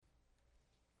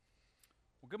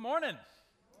Good morning.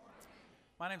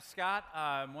 My name's Scott.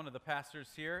 I'm one of the pastors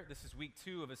here. This is week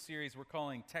 2 of a series we're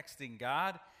calling Texting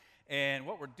God. And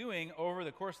what we're doing over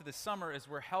the course of this summer is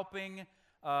we're helping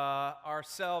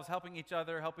ourselves, helping each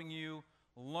other, helping you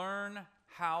learn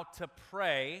how to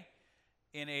pray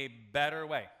in a better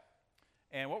way.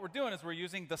 And what we're doing is we're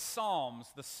using the Psalms.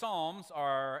 The Psalms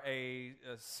are a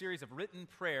series of written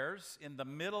prayers in the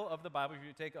middle of the Bible. If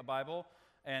you take a Bible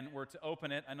and were to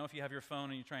open it, I know if you have your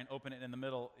phone and you try and open it in the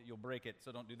middle, you'll break it,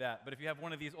 so don't do that. But if you have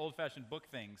one of these old-fashioned book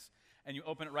things and you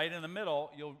open it right in the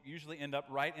middle, you'll usually end up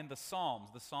right in the Psalms.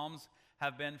 The Psalms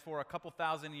have been for a couple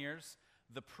thousand years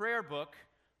the prayer book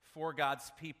for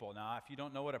God's people. Now, if you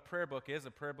don't know what a prayer book is a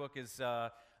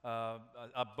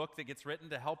book that gets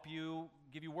written to help you,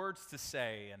 give you words to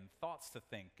say and thoughts to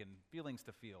think and feelings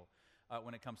to feel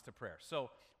when it comes to prayer.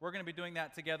 So we're going to be doing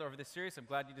that together over this series. I'm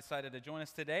glad you decided to join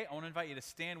us today. I want to invite you to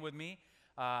stand with me.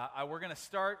 We're going to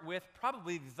start with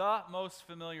probably the most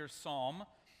familiar psalm.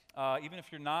 Even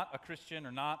if you're not a Christian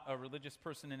or not a religious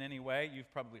person in any way, you've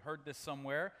probably heard this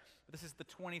somewhere. But this is the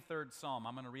 23rd psalm.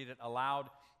 I'm going to read it aloud,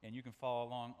 and you can follow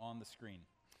along on the screen.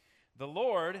 The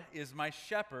Lord is my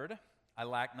shepherd, I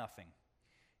lack nothing.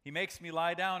 He makes me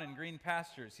lie down in green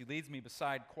pastures. He leads me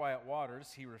beside quiet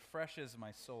waters. He refreshes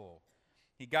my soul.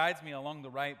 He guides me along the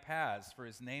right paths for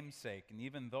his name's sake. And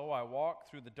even though I walk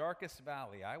through the darkest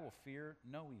valley, I will fear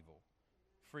no evil,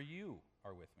 for you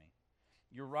are with me.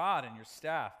 Your rod and your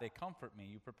staff, they comfort me.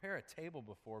 You prepare a table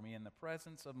before me in the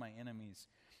presence of my enemies.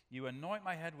 You anoint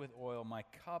my head with oil. My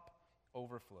cup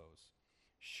overflows.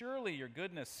 Surely your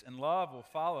goodness and love will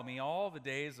follow me all the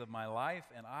days of my life,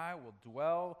 and I will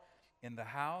dwell in the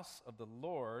house of the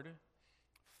Lord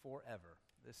forever.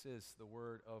 This is the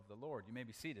word of the Lord. You may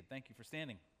be seated. Thank you for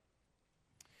standing.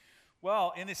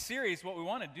 Well, in this series, what we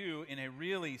want to do in a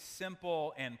really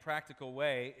simple and practical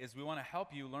way is we want to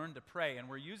help you learn to pray. And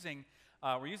we're using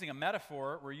a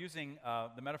metaphor. We're using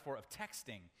the metaphor of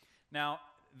texting. Now,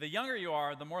 the younger you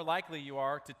are, the more likely you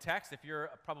are to text. If you're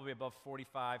probably above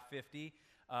 45, 50,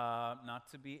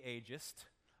 not to be ageist,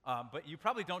 but you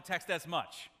probably don't text as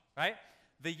much, right?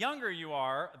 The younger you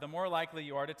are, the more likely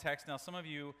you are to text. Now, some of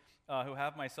you who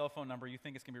have my cell phone number, you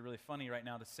think it's going to be really funny right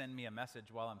now to send me a message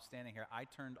while I'm standing here. I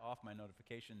turned off my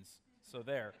notifications, so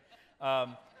there.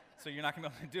 So you're not going to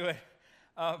be able to do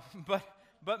it.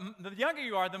 But the younger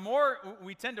you are, the more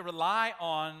we tend to rely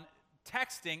on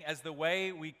texting as the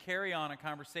way we carry on a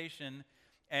conversation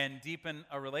and deepen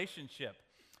a relationship.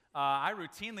 I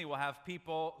routinely will have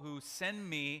people who send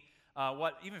me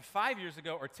what even 5 years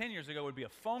ago or 10 years ago would be a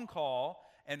phone call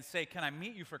and say, can I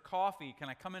meet you for coffee? Can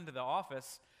I come into the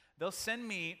office? They'll send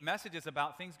me messages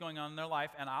about things going on in their life,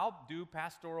 and I'll do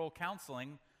pastoral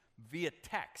counseling via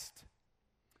text.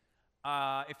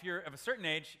 If you're of a certain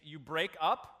age, you break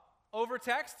up over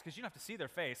text because you don't have to see their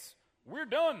face. We're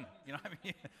done. You know what I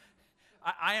mean?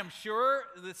 I am sure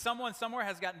that someone somewhere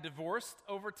has gotten divorced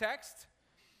over text.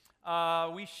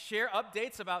 We share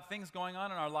updates about things going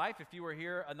on in our life. If you were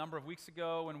here a number of weeks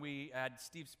ago when we had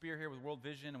Steve Spear here with World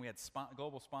Vision and we had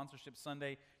Global Sponsorship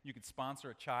Sunday, you could sponsor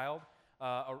a child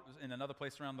in another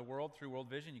place around the world through World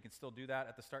Vision. You can still do that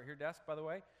at the Start Here desk, by the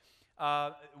way.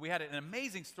 We had an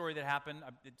amazing story that happened.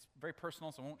 It's very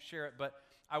personal, so I won't share it, but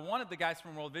I wanted the guys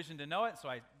from World Vision to know it, so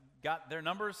I got their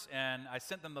numbers, and I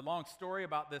sent them the long story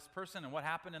about this person and what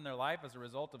happened in their life as a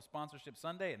result of Sponsorship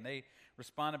Sunday, and they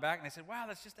responded back, and they said, wow,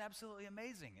 that's just absolutely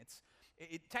amazing.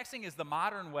 Texting is the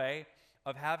modern way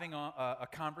of having a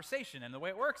conversation, and the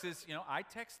way it works is, I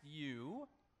text you,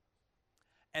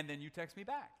 and then you text me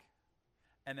back,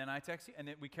 and then I text you, and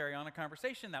then we carry on a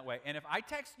conversation that way. And if I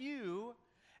text you,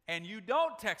 and you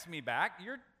don't text me back,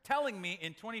 you're telling me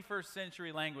in 21st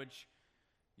century language,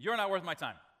 you're not worth my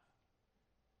time.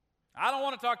 I don't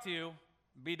want to talk to you.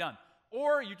 Be done.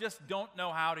 Or you just don't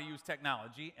know how to use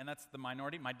technology, and that's the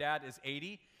minority. My dad is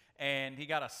 80, and he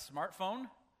got a smartphone,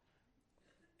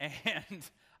 and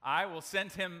I will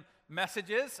send him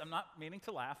messages. I'm not meaning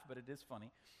to laugh, but it is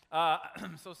funny.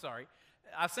 I'm so sorry.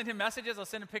 I'll send him messages. I'll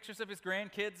send him pictures of his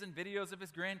grandkids and videos of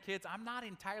his grandkids. I'm not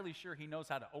entirely sure he knows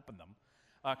how to open them.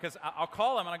 Because I'll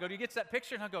call him and I go, do you get that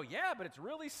picture? And he'll go, yeah, but it's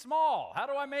really small. How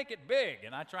do I make it big?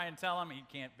 And I try and tell him he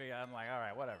can't figure it. I'm like, all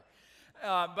right, whatever.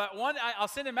 But I'll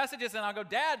send him messages and I'll go,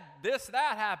 Dad,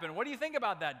 that happened. What do you think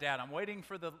about that, Dad? I'm waiting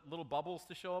for the little bubbles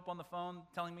to show up on the phone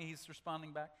telling me he's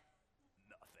responding back.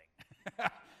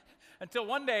 Nothing. Until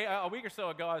one day, a week or so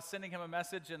ago, I was sending him a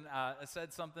message and I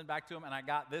said something back to him and I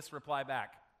got this reply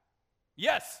back.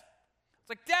 Yes. It's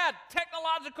like, Dad,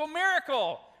 technological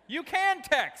miracle. You can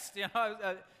text.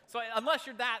 So unless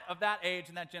you're of that age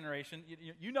and that generation,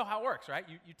 you know how it works, right?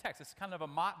 You text. It's kind of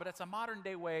but it's a modern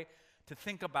day way to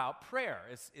think about prayer.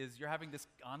 Is you're having this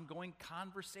ongoing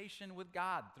conversation with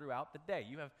God throughout the day.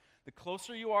 The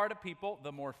closer you are to people,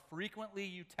 the more frequently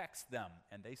you text them,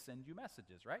 and they send you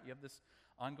messages, right? You have this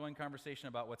ongoing conversation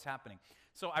about what's happening.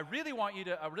 So I really want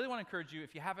to encourage you,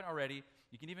 if you haven't already,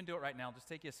 you can even do it right now. Just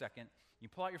take you a second. You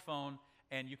pull out your phone,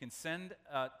 and you can send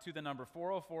to the number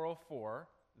 40404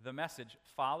 the message,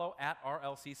 follow at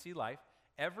RLCC Life.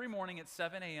 Every morning at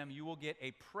 7 a.m., you will get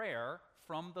a prayer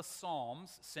from the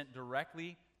Psalms sent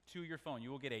directly to your phone.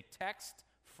 You will get a text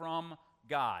from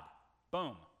God.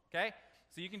 Boom. Okay?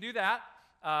 So you can do that.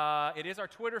 It is our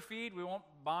Twitter feed. We won't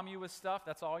bomb you with stuff.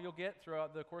 That's all you'll get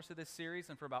throughout the course of this series.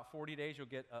 And for about 40 days, you'll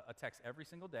get a text every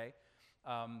single day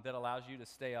that allows you to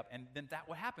stay up. And then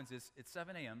what happens is at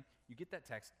 7 a.m., you get that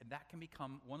text, and that can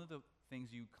become one of the things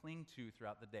you cling to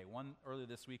throughout the day. One earlier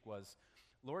this week was,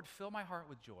 Lord, fill my heart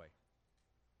with joy.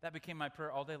 That became my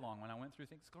prayer all day long when I went through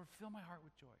things. Lord, fill my heart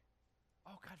with joy.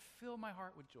 Oh, God, fill my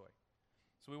heart with joy.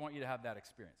 So we want you to have that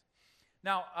experience.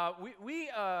 Now,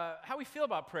 how we feel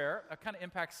about prayer kind of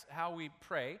impacts how we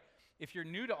pray. If you're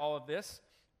new to all of this,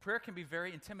 prayer can be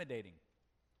very intimidating.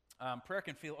 Prayer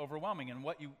can feel overwhelming. And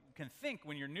what you can think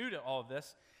when you're new to all of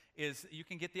this is you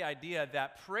can get the idea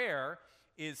that prayer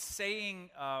is saying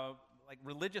like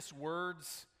religious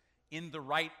words in the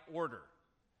right order.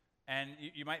 And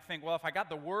you might think, well, if I got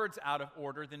the words out of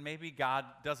order, then maybe God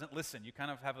doesn't listen. You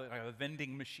kind of have a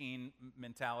vending machine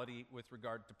mentality with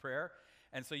regard to prayer.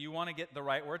 And so you want to get the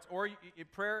right words. Or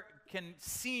prayer can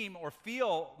seem or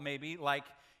feel maybe like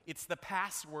it's the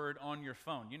password on your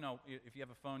phone. You know, if you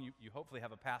have a phone, you hopefully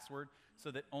have a password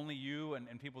so that only you and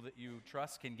people that you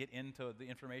trust can get into the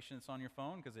information that's on your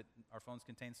phone, because our phones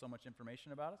contain so much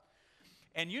information about us.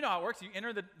 And you know how it works. You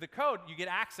enter the code, you get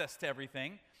access to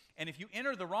everything. And if you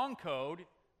enter the wrong code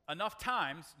enough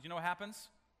times, you know what happens?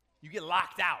 You get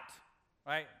locked out,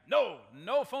 right?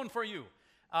 No phone for you.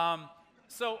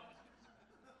 So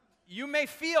you may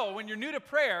feel when you're new to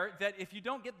prayer that if you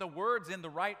don't get the words in the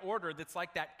right order, that's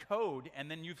like that code, and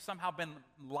then you've somehow been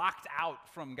locked out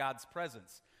from God's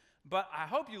presence. But I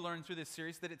hope you learn through this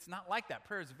series that it's not like that.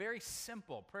 Prayer is very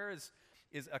simple. Prayer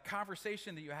is a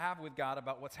conversation that you have with God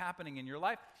about what's happening in your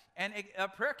life. And a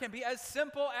prayer can be as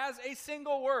simple as a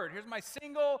single word. Here's my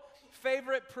single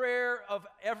favorite prayer of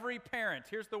every parent.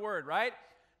 Here's the word, right?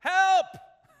 Help!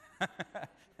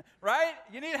 Right?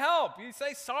 You need help. You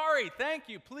say sorry, thank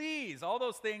you, please. All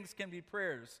those things can be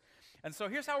prayers. And so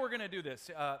here's how we're going to do this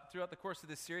throughout the course of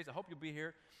this series. I hope you'll be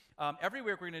here. Every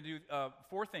week we're going to do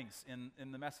 4 things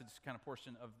in the message kind of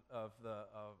portion of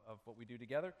what we do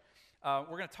together.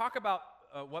 We're going to talk about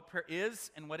what prayer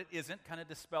is and what it isn't, kind of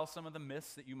dispel some of the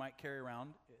myths that you might carry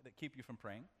around that keep you from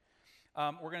praying.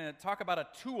 We're going to talk about a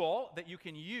tool that you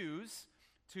can use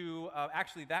to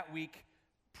actually that week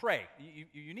pray.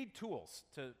 You need tools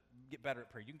to get better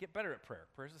at prayer. You can get better at prayer.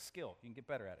 Prayer is a skill. You can get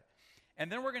better at it. And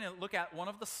then we're going to look at one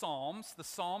of the Psalms. The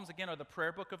Psalms, again, are the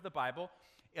prayer book of the Bible.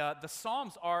 The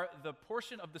Psalms are the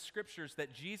portion of the Scriptures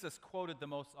that Jesus quoted the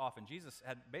most often. Jesus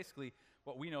had basically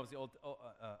what we know as the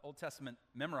Old Testament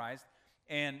memorized,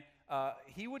 and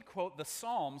he would quote the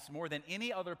Psalms more than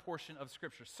any other portion of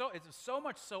Scripture. So it's so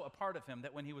much so a part of him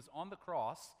that when he was on the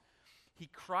cross, he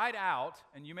cried out,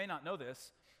 and you may not know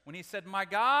this, when he said, my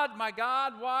God,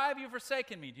 why have you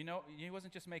forsaken me? Do you know, he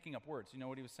wasn't just making up words. You know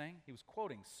what he was saying? He was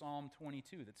quoting Psalm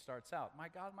 22 that starts out, my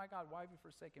God, why have you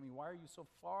forsaken me? Why are you so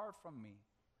far from me?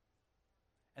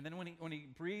 And then when he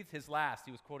breathed his last,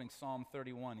 he was quoting Psalm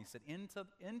 31. He said,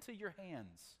 into your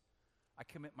hands I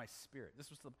commit my spirit.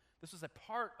 This was a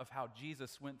part of how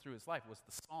Jesus went through his life, was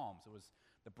the Psalms. It was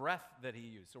the breath that he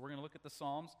used. So we're going to look at the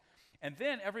Psalms. And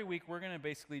then every week we're going to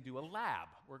basically do a lab.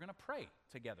 We're going to pray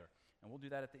together. And we'll do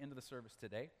that at the end of the service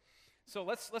today. So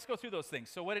let's go through those things.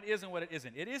 So what it is and what it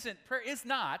isn't. Prayer is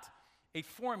not a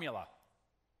formula.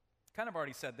 Kind of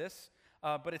already said this,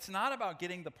 but it's not about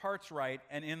getting the parts right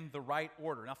and in the right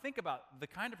order. Now think about the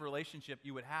kind of relationship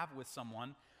you would have with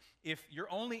someone if your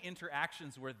only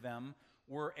interactions with them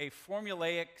were a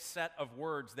formulaic set of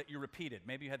words that you repeated.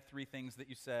 Maybe you had 3 things that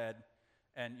you said,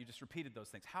 and you just repeated those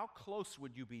things. How close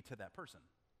would you be to that person?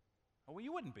 Well,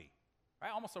 you wouldn't be. Right?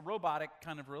 Almost a robotic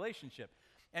kind of relationship.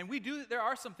 And there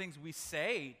are some things we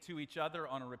say to each other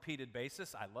on a repeated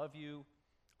basis. I love you,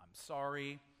 I'm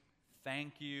sorry,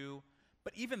 thank you.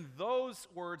 But even those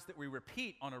words that we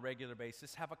repeat on a regular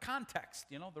basis have a context,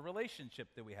 the relationship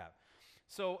that we have.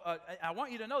 So I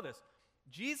want you to know this.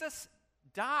 Jesus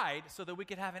died so that we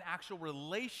could have an actual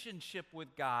relationship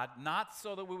with God, not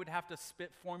so that we would have to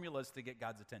spit formulas to get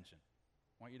God's attention.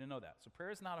 I want you to know that. So prayer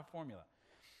is not a formula.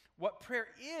 What prayer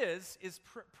is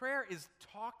prayer is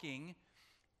talking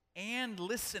and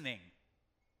listening.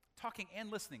 Talking and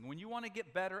listening. When you want to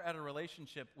get better at a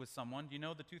relationship with someone, do you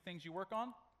know the two things you work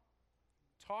on?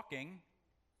 Talking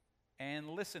and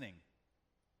listening.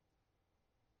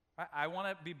 I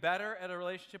want to be better at a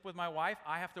relationship with my wife.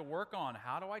 I have to work on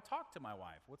how do I talk to my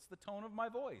wife? What's the tone of my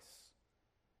voice?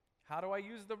 How do I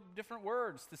use the different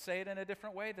words to say it in a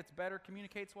different way that's better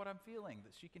communicates what I'm feeling,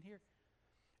 that she can hear?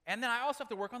 And then I also have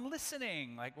to work on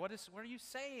listening. Like, what are you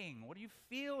saying? What are you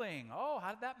feeling? Oh,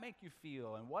 how did that make you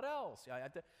feel? And what else?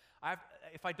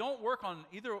 If I don't work on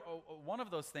either one of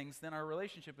those things, then our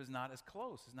relationship is not as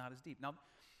close, is not as deep. Now,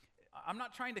 I'm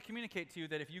not trying to communicate to you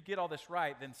that if you get all this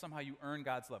right, then somehow you earn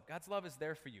God's love. God's love is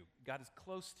there for you. God is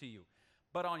close to you.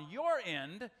 But on your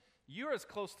end, you're as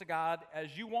close to God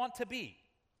as you want to be.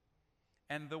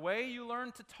 And the way you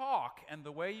learn to talk and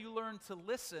the way you learn to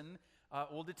listen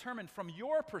will determine from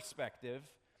your perspective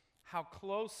how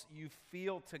close you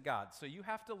feel to God. So you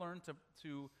have to learn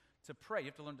to pray. You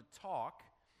have to learn to talk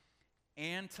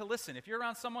and to listen. If you're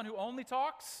around someone who only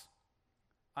talks,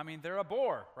 they're a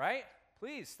bore, right?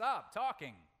 Please stop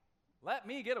talking. Let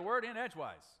me get a word in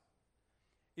edgewise.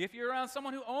 If you're around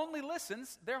someone who only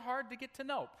listens, they're hard to get to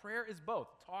know. Prayer is both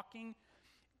talking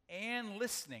and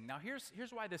listening. Now, here's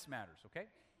why this matters, okay?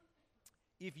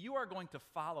 If you are going to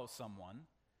follow someone,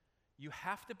 you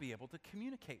have to be able to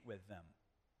communicate with them.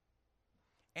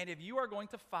 And if you are going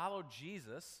to follow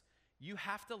Jesus, you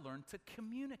have to learn to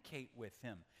communicate with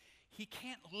him. He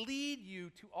can't lead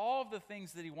you to all of the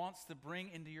things that he wants to bring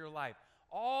into your life,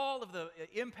 all of the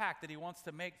impact that he wants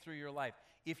to make through your life,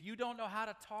 if you don't know how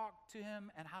to talk to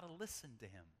him and how to listen to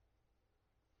him.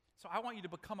 So I want you to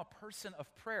become a person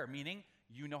of prayer, meaning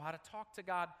you know how to talk to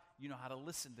God, you know how to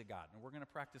listen to God. And we're going to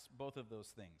practice both of those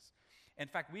things. In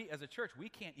fact, we as a church, we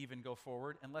can't even go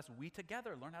forward unless we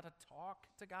together learn how to talk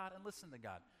to God and listen to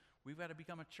God. We've got to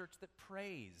become a church that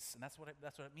prays, and that's what it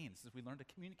means, is we learn to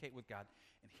communicate with God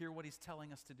and hear what he's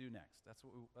telling us to do next. That's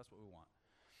what we want.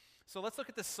 So let's look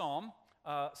at this psalm,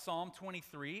 Psalm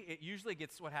 23. It usually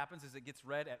what happens is it gets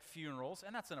read at funerals,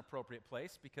 and that's an appropriate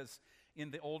place because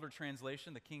in the older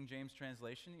translation, the King James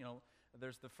translation,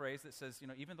 there's the phrase that says,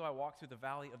 even though I walk through the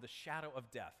valley of the shadow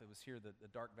of death, it was here, the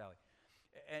dark valley.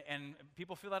 And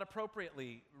people feel that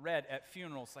appropriately read at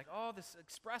funerals, like, oh, this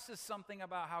expresses something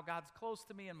about how God's close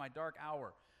to me in my dark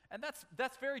hour. And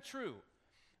that's very true.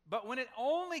 But when it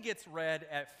only gets read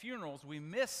at funerals, we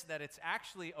miss that it's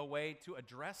actually a way to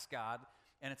address God,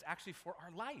 and it's actually for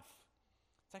our life.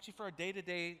 It's actually for our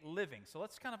day-to-day living. So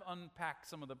let's kind of unpack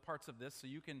some of the parts of this so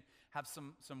you can have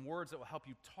some words that will help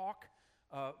you talk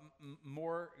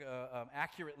more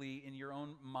accurately in your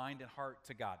own mind and heart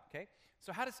to God, okay?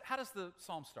 So how does the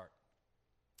psalm start?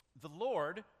 The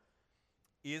Lord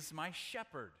is my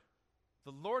shepherd.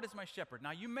 The Lord is my shepherd.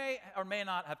 Now, you may or may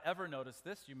not have ever noticed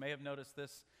this. You may have noticed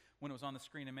this when it was on the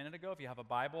screen a minute ago. If you have a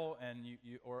Bible and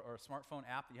or a smartphone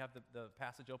app, you have the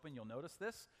passage open, you'll notice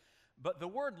this. But the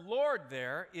word Lord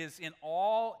there is in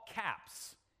all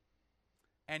caps.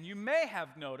 And you may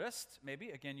have noticed,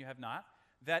 maybe, again, you have not,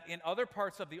 that in other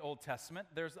parts of the Old Testament,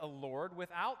 there's a Lord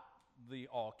without the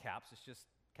all caps. It's just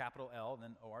capital L and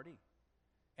then O-R-D.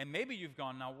 And maybe you've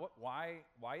gone, now, why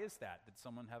is that? Did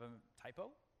someone have a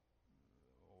typo?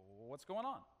 What's going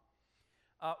on?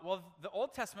 Well, the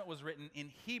Old Testament was written in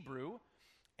Hebrew,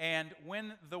 and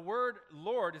when the word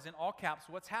Lord is in all caps,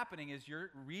 what's happening is you're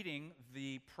reading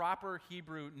the proper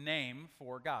Hebrew name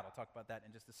for God. I'll talk about that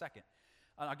in just a second.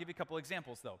 I'll give you a couple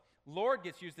examples, though. Lord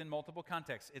gets used in multiple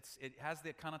contexts. It has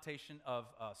the connotation of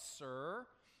sir.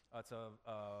 It's a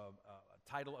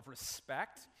title of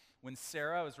respect. When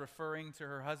Sarah was referring to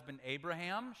her husband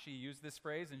Abraham, she used this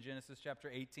phrase in Genesis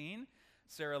chapter 18.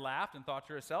 Sarah laughed and thought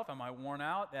to herself, am I worn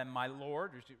out? And my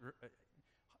Lord,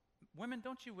 women,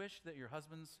 don't you wish that your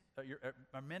husbands,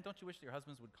 men, don't you wish that your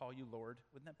husbands would call you Lord?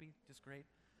 Wouldn't that be just great?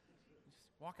 Just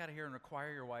walk out of here and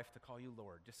require your wife to call you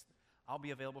Lord. I'll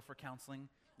be available for counseling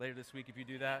later this week if you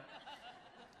do that.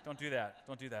 Don't do that.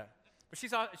 Don't do that. But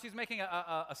she's making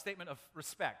a statement of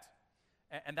respect.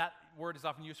 And that word is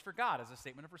often used for God as a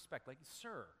statement of respect, like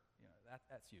sir.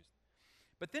 That's used.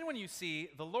 But then when you see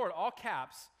the Lord, all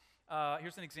caps,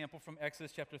 here's an example from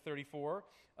Exodus chapter 34,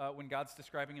 when God's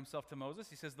describing himself to Moses.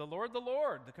 He says, the Lord,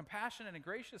 the compassionate and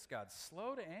gracious God,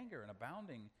 slow to anger and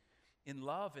abounding in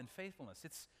love and faithfulness.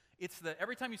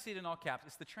 Every time you see it in all caps,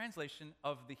 it's the translation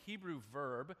of the Hebrew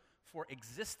verb for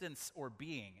existence or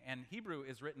being. And Hebrew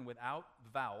is written without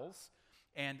vowels,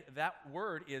 and that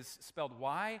word is spelled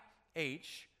Y-H-W-H.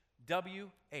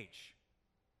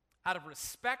 Out of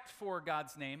respect for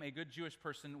God's name, a good Jewish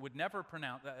person would never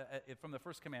pronounce, from the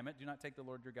first commandment, do not take the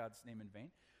Lord your God's name in vain,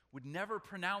 would never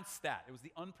pronounce that. It was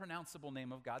the unpronounceable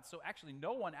name of God. So actually,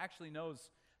 no one actually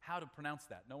knows how to pronounce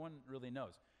that. No one really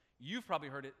knows. You've probably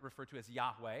heard it referred to as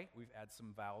Yahweh. We've added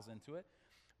some vowels into it.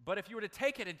 But if you were to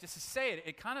take it and just to say it,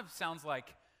 it kind of sounds like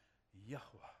Yahweh.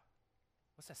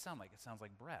 What's that sound like? It sounds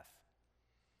like breath.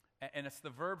 And it's the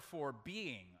verb for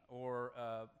being, or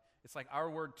it's like our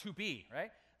word to be,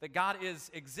 right? That God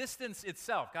is existence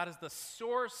itself. God is the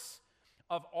source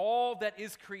of all that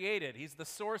is created. He's the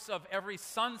source of every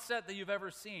sunset that you've ever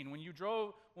seen. When you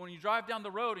drive down the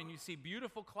road and you see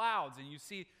beautiful clouds and you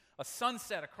see a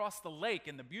sunset across the lake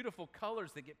and the beautiful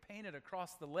colors that get painted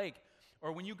across the lake,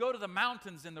 or when you go to the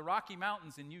mountains in the Rocky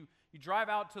Mountains and you drive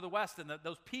out to the west and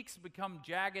those peaks become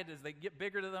jagged as they get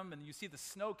bigger to them and you see the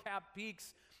snow-capped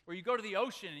peaks, or you go to the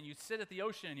ocean and you sit at the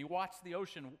ocean and you watch the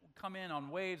ocean come in on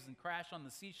waves and crash on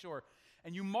the seashore,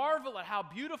 and you marvel at how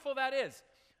beautiful that is.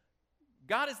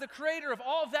 God is the creator of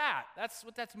all that. That's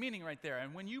what that's meaning right there.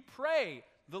 And when you pray,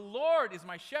 the Lord is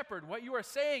my shepherd, what you are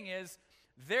saying is,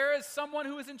 there is someone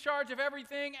who is in charge of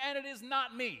everything, and it is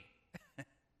not me.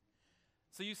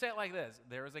 So you say it like this: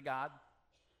 there is a God,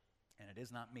 and it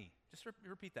is not me. Just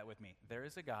repeat that with me. There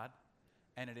is a God,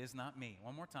 and it is not me.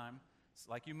 One more time. It's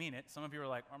like you mean it. Some of you are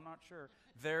like, I'm not sure.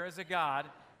 There is a God,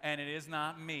 and it is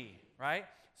not me, right?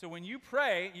 So when you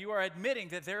pray, you are admitting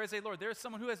that there is a Lord. There is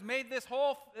someone who has made this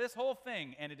whole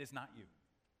thing, and it is not you.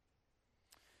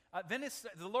 Then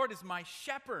the Lord is my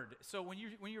shepherd. So when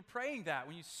you're praying that,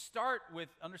 when you start with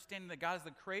understanding that God is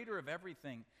the creator of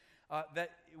everything,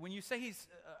 that when you say He's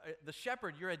the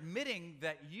shepherd, you're admitting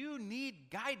that you need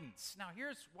guidance. Now,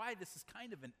 here's why this is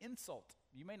kind of an insult.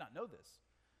 You may not know this.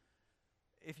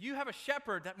 If you have a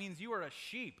shepherd, that means you are a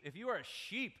sheep. If you are a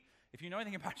sheep, if you know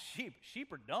anything about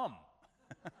sheep are dumb.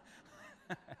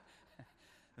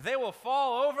 They will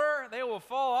fall over. They will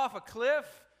fall off a cliff.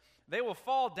 They will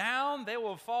fall down. They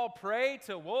will fall prey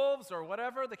to wolves or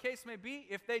whatever the case may be.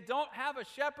 If they don't have a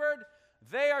shepherd,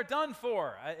 they are done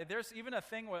for. There's even a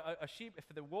thing where a sheep,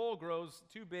 if the wool grows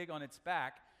too big on its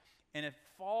back and it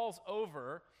falls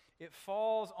over, it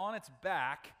falls on its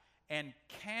back and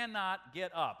cannot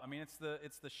get up. I mean, it's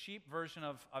the sheep version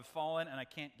of I've fallen and I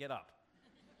can't get up.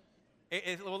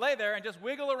 It will lay there and just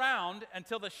wiggle around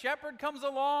until the shepherd comes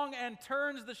along and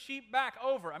turns the sheep back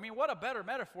over. I mean, what a better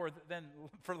metaphor than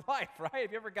for life, right?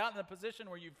 Have you ever gotten in a position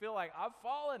where you feel like, I've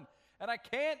fallen and I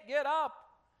can't get up?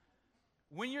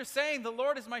 When you're saying, the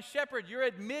Lord is my shepherd, you're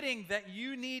admitting that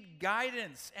you need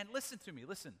guidance. And listen to me,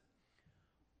 listen.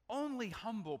 Only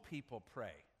humble people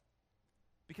pray.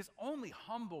 Because only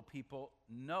humble people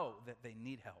know that they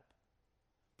need help.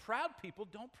 Proud people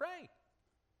don't pray.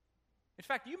 In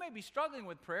fact, you may be struggling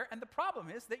with prayer, and the problem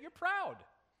is that you're proud.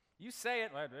 You say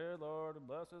it like, dear Lord,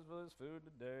 bless us for this food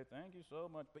today. Thank you so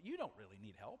much. But you don't really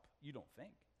need help. You don't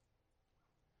think.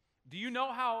 Do you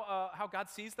know how God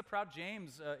sees the proud?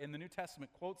 James in the New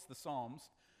Testament quotes the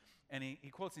Psalms, and he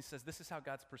says, this is how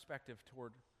God's perspective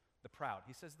toward the proud.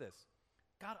 He says this: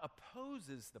 God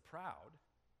opposes the proud,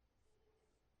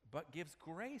 but gives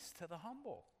grace to the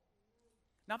humble.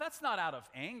 Now, that's not out of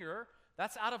anger.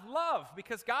 That's out of love,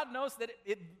 because God knows that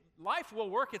life will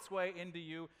work its way into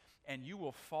you, and you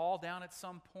will fall down at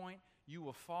some point. You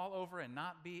will fall over and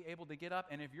not be able to get up,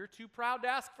 and if you're too proud to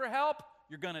ask for help,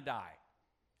 you're going to die.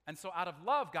 And so out of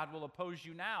love, God will oppose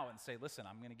you now and say, listen,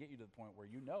 I'm going to get you to the point where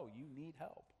you know you need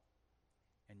help.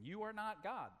 And you are not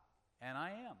God, and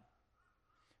I am.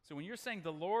 So when you're saying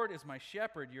the Lord is my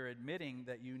shepherd, you're admitting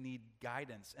that you need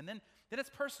guidance. And then it's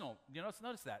personal.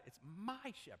 Notice that. It's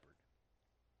my shepherd.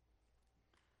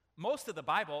 Most of the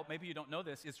Bible, maybe you don't know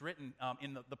this, is written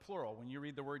in the plural. When you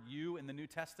read the word you in the New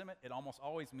Testament, it almost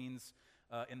always means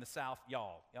in the South,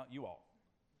 y'all, you all.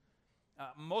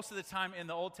 Most of the time in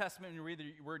the Old Testament, when you read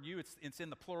the word you, it's in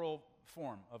the plural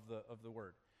form of the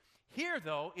word. Here,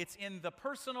 though, it's in the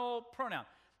personal pronoun.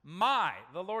 My,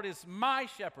 the Lord is my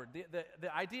shepherd.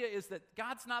 The idea is that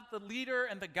God's not the leader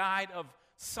and the guide of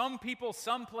some people,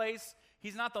 someplace.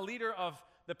 He's not the leader of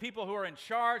the people who are in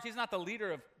charge. He's not the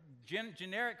leader of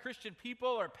generic Christian people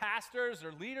or pastors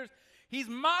or leaders. He's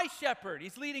my shepherd.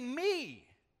 He's leading me.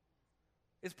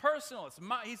 It's personal.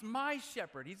 He's my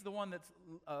shepherd. He's the one that's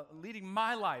leading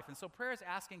my life. And so prayer is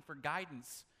asking for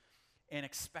guidance and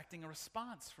expecting a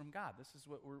response from God. This is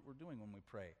what we're doing when we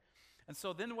pray. And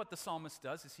so then what the psalmist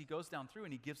does is he goes down through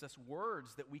and he gives us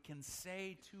words that we can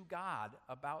say to God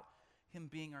about him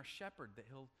being our shepherd, that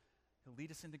he'll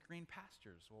lead us into green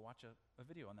pastures. We'll watch a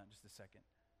video on that in just a second.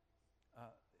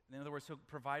 In other words, he'll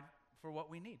provide for what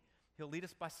we need. He'll lead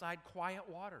us beside quiet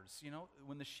waters.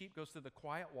 When the sheep goes through the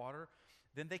quiet water,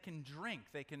 then they can drink,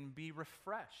 they can be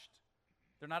refreshed.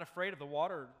 They're not afraid of the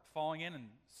water falling in and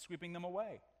sweeping them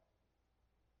away.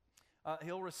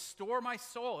 He'll restore my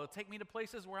soul. He'll take me to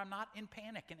places where I'm not in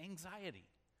panic and anxiety.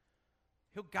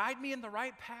 He'll guide me in the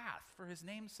right path for his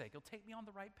name's sake. He'll take me on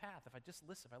the right path if I just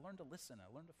listen, if I learn to listen,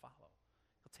 I learn to follow.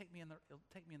 He'll take me in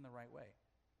the right way.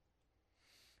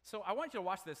 So I want you to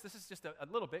watch this. This is just a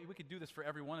little bit. We could do this for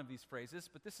every one of these phrases,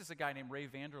 but this is a guy named Ray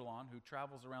Vander Laan who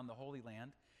travels around the Holy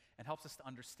Land and helps us to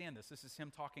understand this. This is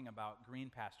him talking about green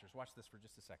pastures. Watch this for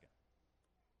just a second.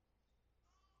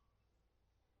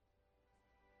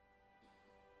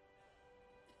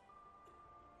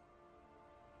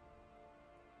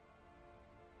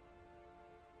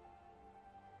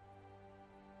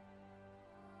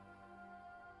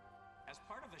 As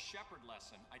part of the shepherd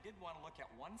lesson, I did want to look at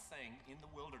one thing in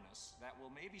the wilderness that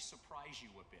will maybe surprise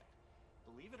you a bit.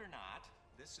 Believe it or not,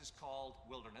 this is called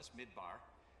wilderness, midbar,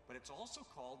 but it's also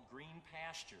called green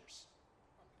pastures.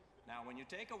 Now, when you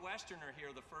take a Westerner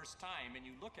here the first time and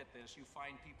you look at this, you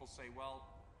find people say, well,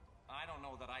 I don't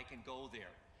know that I can go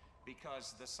there,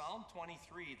 because the Psalm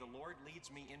 23, the Lord leads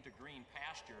me into green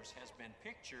pastures, has been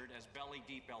pictured as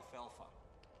belly-deep alfalfa.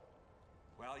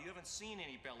 Well, you haven't seen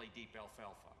any belly-deep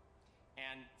alfalfa.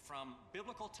 And from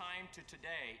biblical time to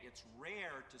today, it's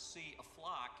rare to see a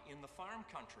flock in the farm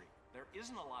country. There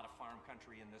isn't a lot of farm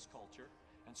country in this culture,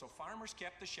 and so farmers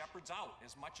kept the shepherds out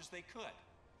as much as they could.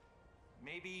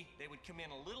 Maybe they would come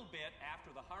in a little bit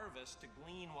after the harvest to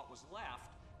glean what was left,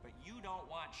 but you don't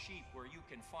want sheep where you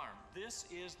can farm. This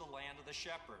is the land of the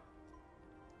shepherd.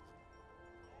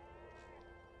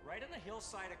 Right on the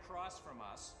hillside across from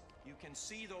us, you can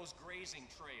see those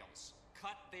grazing trails,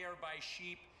 cut there by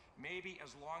sheep maybe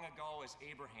as long ago as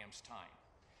Abraham's time.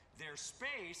 They're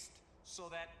spaced so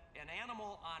that an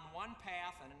animal on one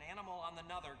path and an animal on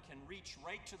another can reach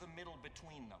right to the middle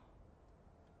between them.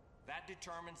 That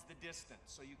determines the distance,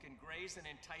 so you can graze an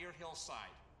entire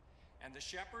hillside. And the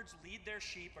shepherds lead their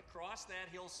sheep across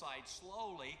that hillside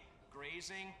slowly,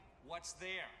 grazing what's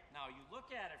there. Now, you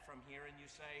look at it from here and you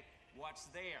say,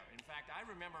 what's there? In fact, I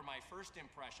remember my first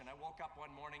impression. I woke up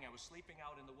one morning, I was sleeping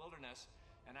out in the wilderness,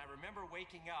 and I remember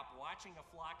waking up, watching a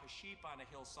flock of sheep on a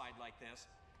hillside like this,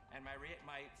 and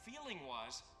my feeling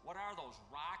was, what are those,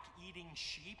 rock-eating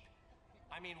sheep?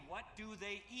 I mean, what do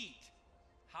they eat?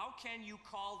 How can you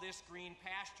call this green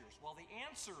pastures? Well, the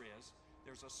answer is,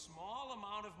 there's a small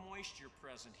amount of moisture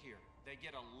present here. They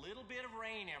get a little bit of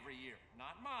rain every year.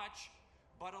 Not much,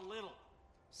 but a little.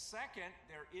 Second,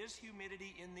 there is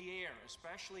humidity in the air,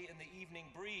 especially in the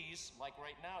evening breeze, like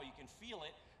right now, you can feel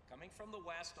it. Coming from the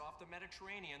west off the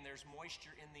Mediterranean, there's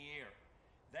moisture in the air.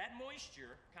 That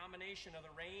moisture, combination of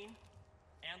the rain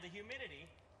and the humidity,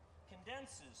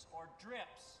 condenses or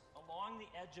drips along the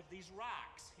edge of these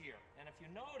rocks here. And if you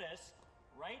notice,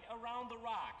 right around the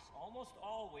rocks, almost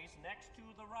always next to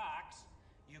the rocks,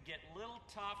 you get little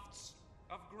tufts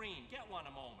of green. Get one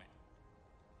a moment.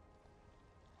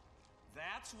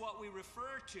 That's what we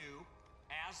refer to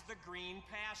as the green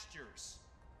pastures.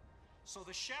 So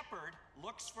the shepherd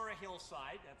looks for a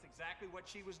hillside. That's exactly what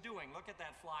she was doing. Look at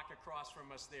that flock across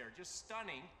from us there. Just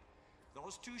stunning.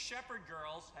 Those two shepherd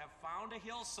girls have found a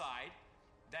hillside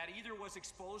that either was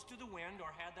exposed to the wind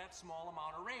or had that small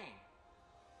amount of rain.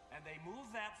 And they move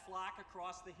that flock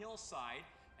across the hillside,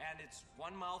 and it's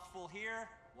one mouthful here,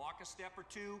 walk a step or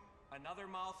two, another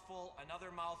mouthful,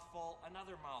 another mouthful,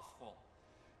 another mouthful.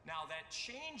 Now that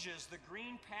changes the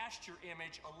green pasture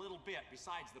image a little bit,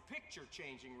 besides the picture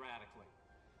changing radically.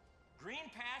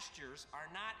 Green pastures are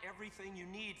not everything you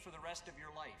need for the rest of your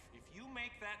life. If you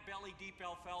make that belly-deep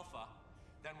alfalfa,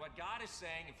 then what God is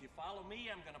saying, if you follow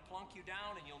me, I'm going to plunk you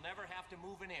down and you'll never have to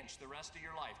move an inch the rest of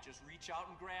your life. Just reach out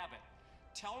and grab it.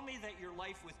 Tell me that your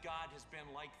life with God has been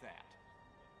like that.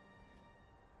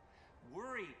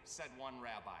 Worry, said one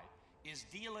rabbi, is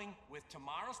dealing with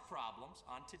tomorrow's problems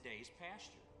on today's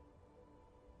pasture.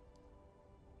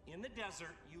 In the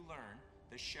desert, you learn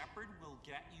the shepherd will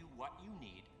get you what you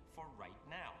need for right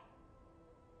now.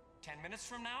 10 minutes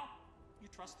from now, you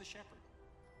trust the shepherd.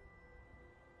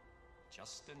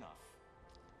 Just enough.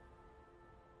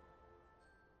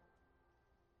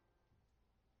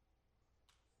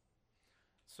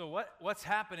 So what's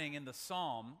happening in the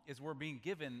psalm is we're being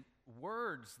given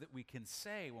words that we can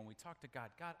say when we talk to God.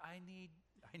 God, I need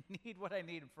what I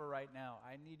need for right now.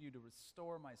 I need you to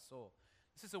restore my soul.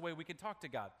 This is a way we can talk to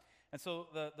God. And so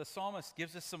the psalmist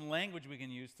gives us some language we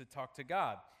can use to talk to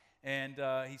God. And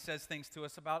he says things to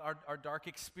us about our dark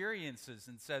experiences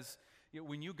and says,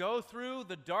 when you go through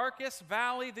the darkest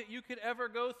valley that you could ever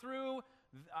go through,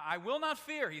 I will not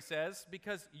fear, he says,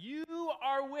 because you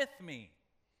are with me.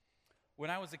 When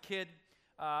I was a kid,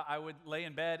 I would lay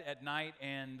in bed at night,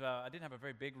 and I didn't have a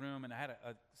very big room, and I had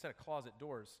a set of closet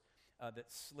doors that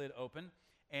slid open.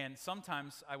 And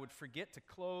sometimes I would forget to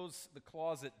close the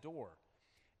closet door.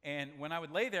 And when I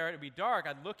would lay there, it would be dark.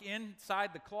 I'd look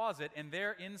inside the closet, and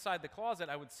there inside the closet,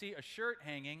 I would see a shirt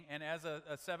hanging. And as a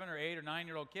 7 or 8 or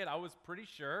 9-year-old kid, I was pretty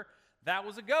sure that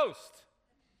was a ghost.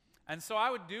 And so I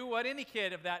would do what any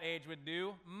kid of that age would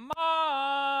do.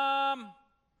 Mom!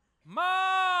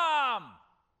 Mom!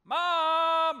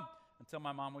 Mom! Until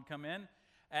my mom would come in.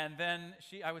 And then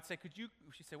I would say,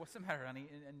 she'd say, what's the matter, honey?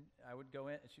 And I would go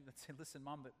in, and she would say, listen,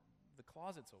 Mom, the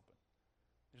closet's open.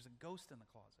 There's a ghost in the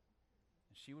closet.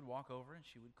 And she would walk over, and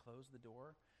she would close the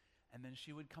door. And then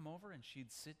she would come over, and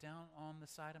she'd sit down on the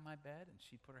side of my bed, and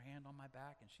she'd put her hand on my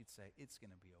back, and she'd say, it's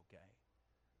going to be okay.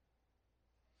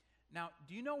 Now,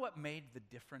 do you know what made the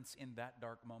difference in that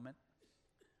dark moment?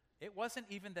 It wasn't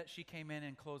even that she came in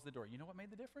and closed the door. You know what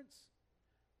made the difference?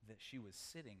 That she was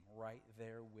sitting right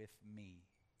there with me.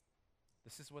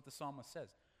 This is what the psalmist says.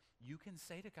 You can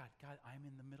say to God, God, I'm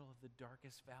in the middle of the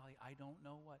darkest valley. I don't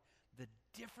know what. The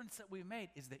difference that we made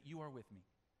is that you are with me.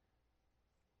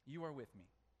 You are with me.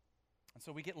 And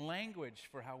so we get language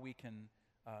for how we can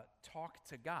talk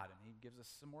to God, and he gives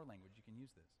us some more language. You can use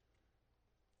this.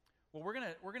 Well, we're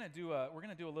gonna do a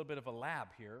little bit of a lab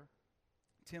here.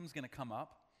 Tim's gonna come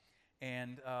up,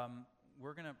 and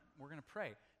we're gonna pray.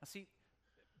 Now, see,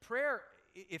 prayer,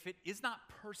 if it is not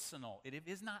personal, if it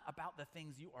is not about the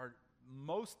things you are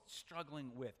most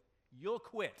struggling with, you'll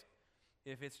quit.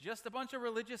 If it's just a bunch of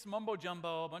religious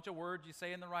mumbo-jumbo, a bunch of words you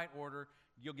say in the right order,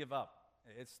 you'll give up.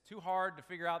 It's too hard to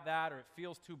figure out that, or it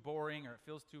feels too boring, or it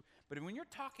feels too... But when you're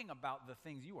talking about the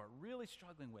things you are really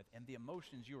struggling with and the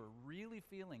emotions you are really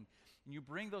feeling, and you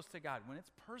bring those to God, when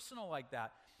it's personal like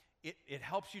that, it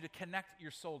helps you to connect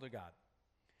your soul to God.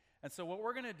 And so what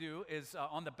we're going to do is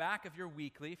on the back of your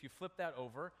weekly, if you flip that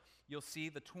over, you'll see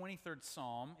the 23rd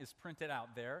Psalm is printed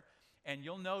out there. And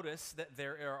you'll notice that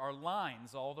there are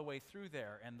lines all the way through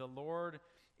there. And the Lord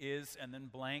is, and then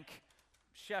blank,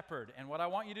 shepherd. And what I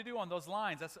want you to do on those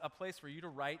lines, that's a place for you to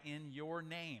write in your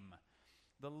name.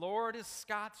 The Lord is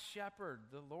Scott's shepherd.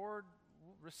 The Lord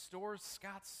restores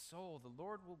Scott's soul. The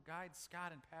Lord will guide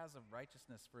Scott in paths of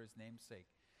righteousness for his name's sake.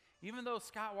 Even though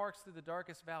Scott walks through the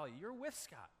darkest valley, you're with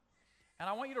Scott. And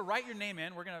I want you to write your name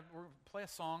in. We're going to play a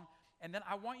song. And then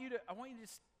I want you to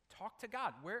just talk to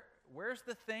God. Where's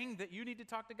the thing that you need to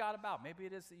talk to God about? Maybe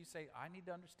it is that you say, I need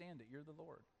to understand that you're the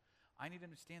Lord. I need to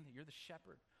understand that you're the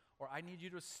shepherd. Or I need you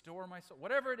to restore my soul.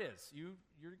 Whatever it is,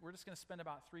 we're just going to spend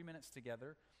about 3 minutes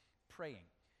together praying.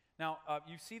 Now,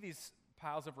 you see these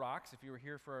piles of rocks. If you were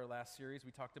here for our last series,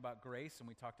 we talked about grace, and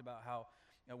we talked about how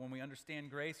when we understand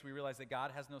grace, we realize that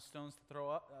God has no stones to throw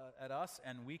up at us,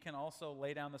 and we can also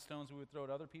lay down the stones we would throw at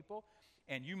other people.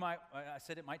 And I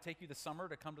said it might take you the summer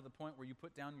to come to the point where you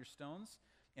put down your stones.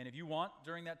 And if you want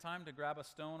during that time to grab a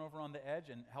stone over on the edge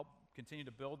and help continue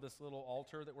to build this little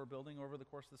altar that we're building over the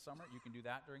course of the summer, you can do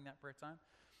that during that prayer time.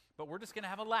 But we're just going to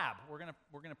have a lab. We're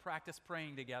going to practice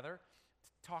praying together,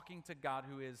 talking to God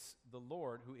who is the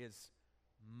Lord, who is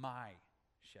my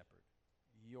shepherd,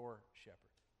 your shepherd.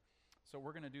 So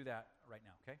we're going to do that right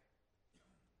now, okay?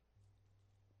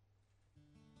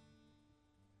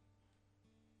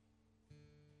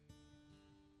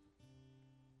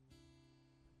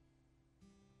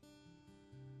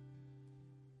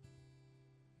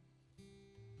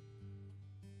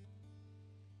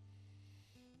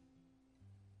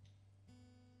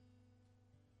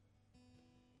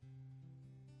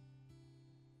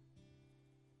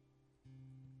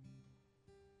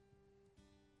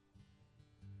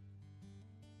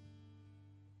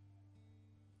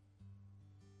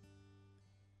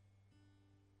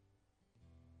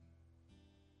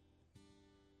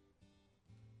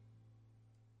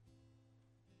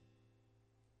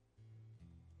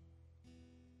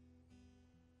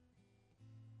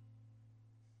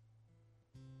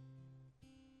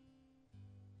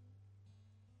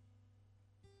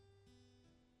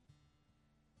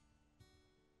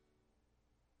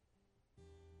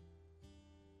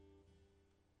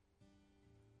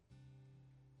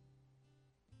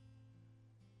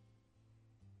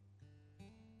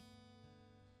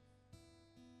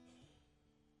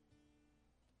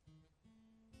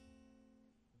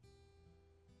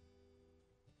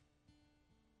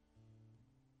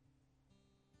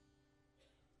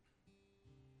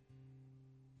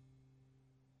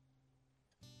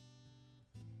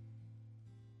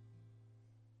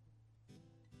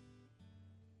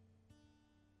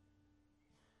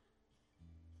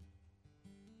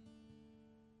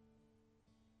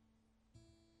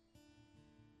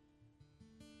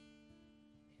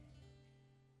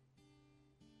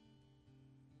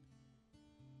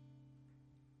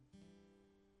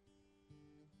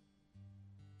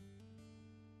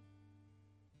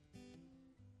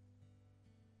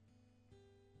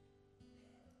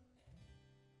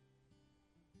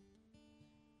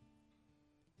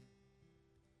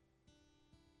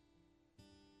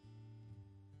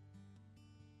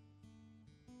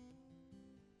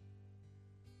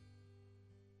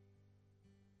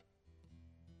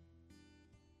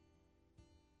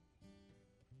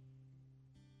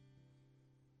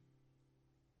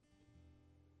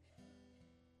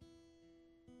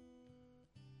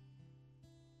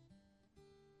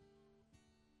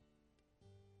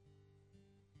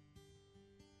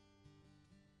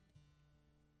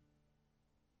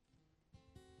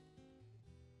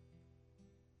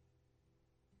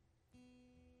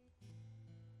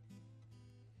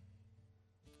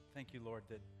 Thank you, Lord,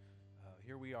 that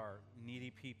here we are, needy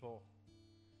people,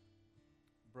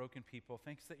 broken people.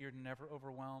 Thanks that you're never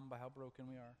overwhelmed by how broken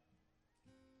we are.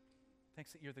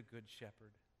 Thanks that you're the good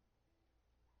shepherd.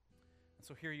 And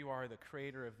so here you are, the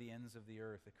creator of the ends of the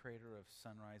earth, the creator of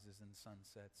sunrises and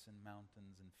sunsets and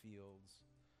mountains and fields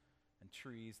and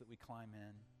trees that we climb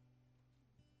in,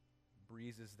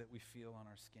 breezes that we feel on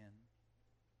our skin,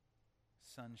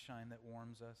 sunshine that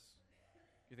warms us.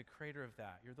 You're the creator of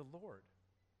that. You're the Lord.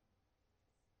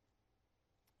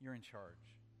 You're in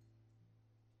charge.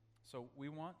 So we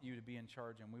want you to be in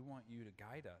charge, and we want you to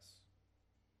guide us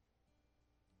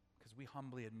because we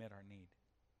humbly admit our need.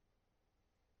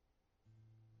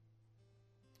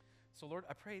 So Lord,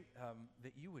 I pray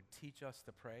that you would teach us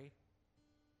to pray.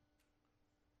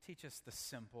 Teach us the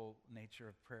simple nature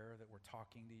of prayer, that we're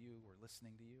talking to you, we're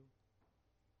listening to you.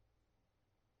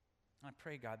 I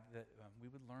pray, God, that we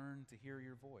would learn to hear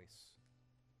your voice,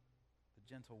 the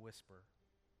gentle whisper,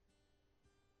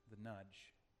 the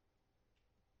nudge,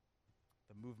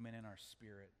 the movement in our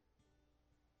spirit.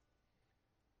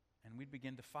 And we'd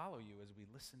begin to follow you as we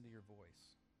listen to your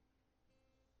voice.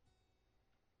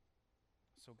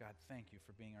 So God, thank you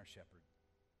for being our shepherd.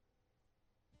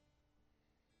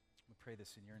 We pray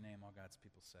this in your name, all God's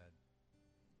people said.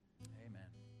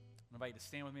 Amen. I invite you to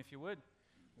stand with me if you would.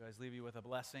 You guys leave you with a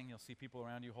blessing. You'll see people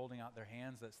around you holding out their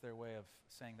hands. That's their way of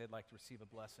saying they'd like to receive a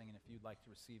blessing. And if you'd like to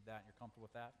receive that and you're comfortable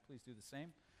with that, please do the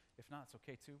same. If not, it's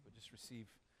okay too, but just receive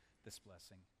this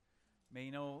blessing. May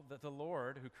you know that the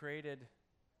Lord who created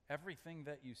everything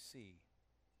that you see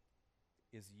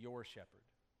is your shepherd.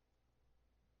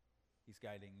 He's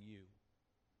guiding you.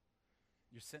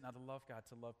 You're sent out to love God,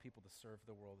 to love people, to serve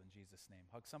the world in Jesus' name.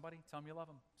 Hug somebody. Tell them you love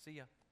them. See ya.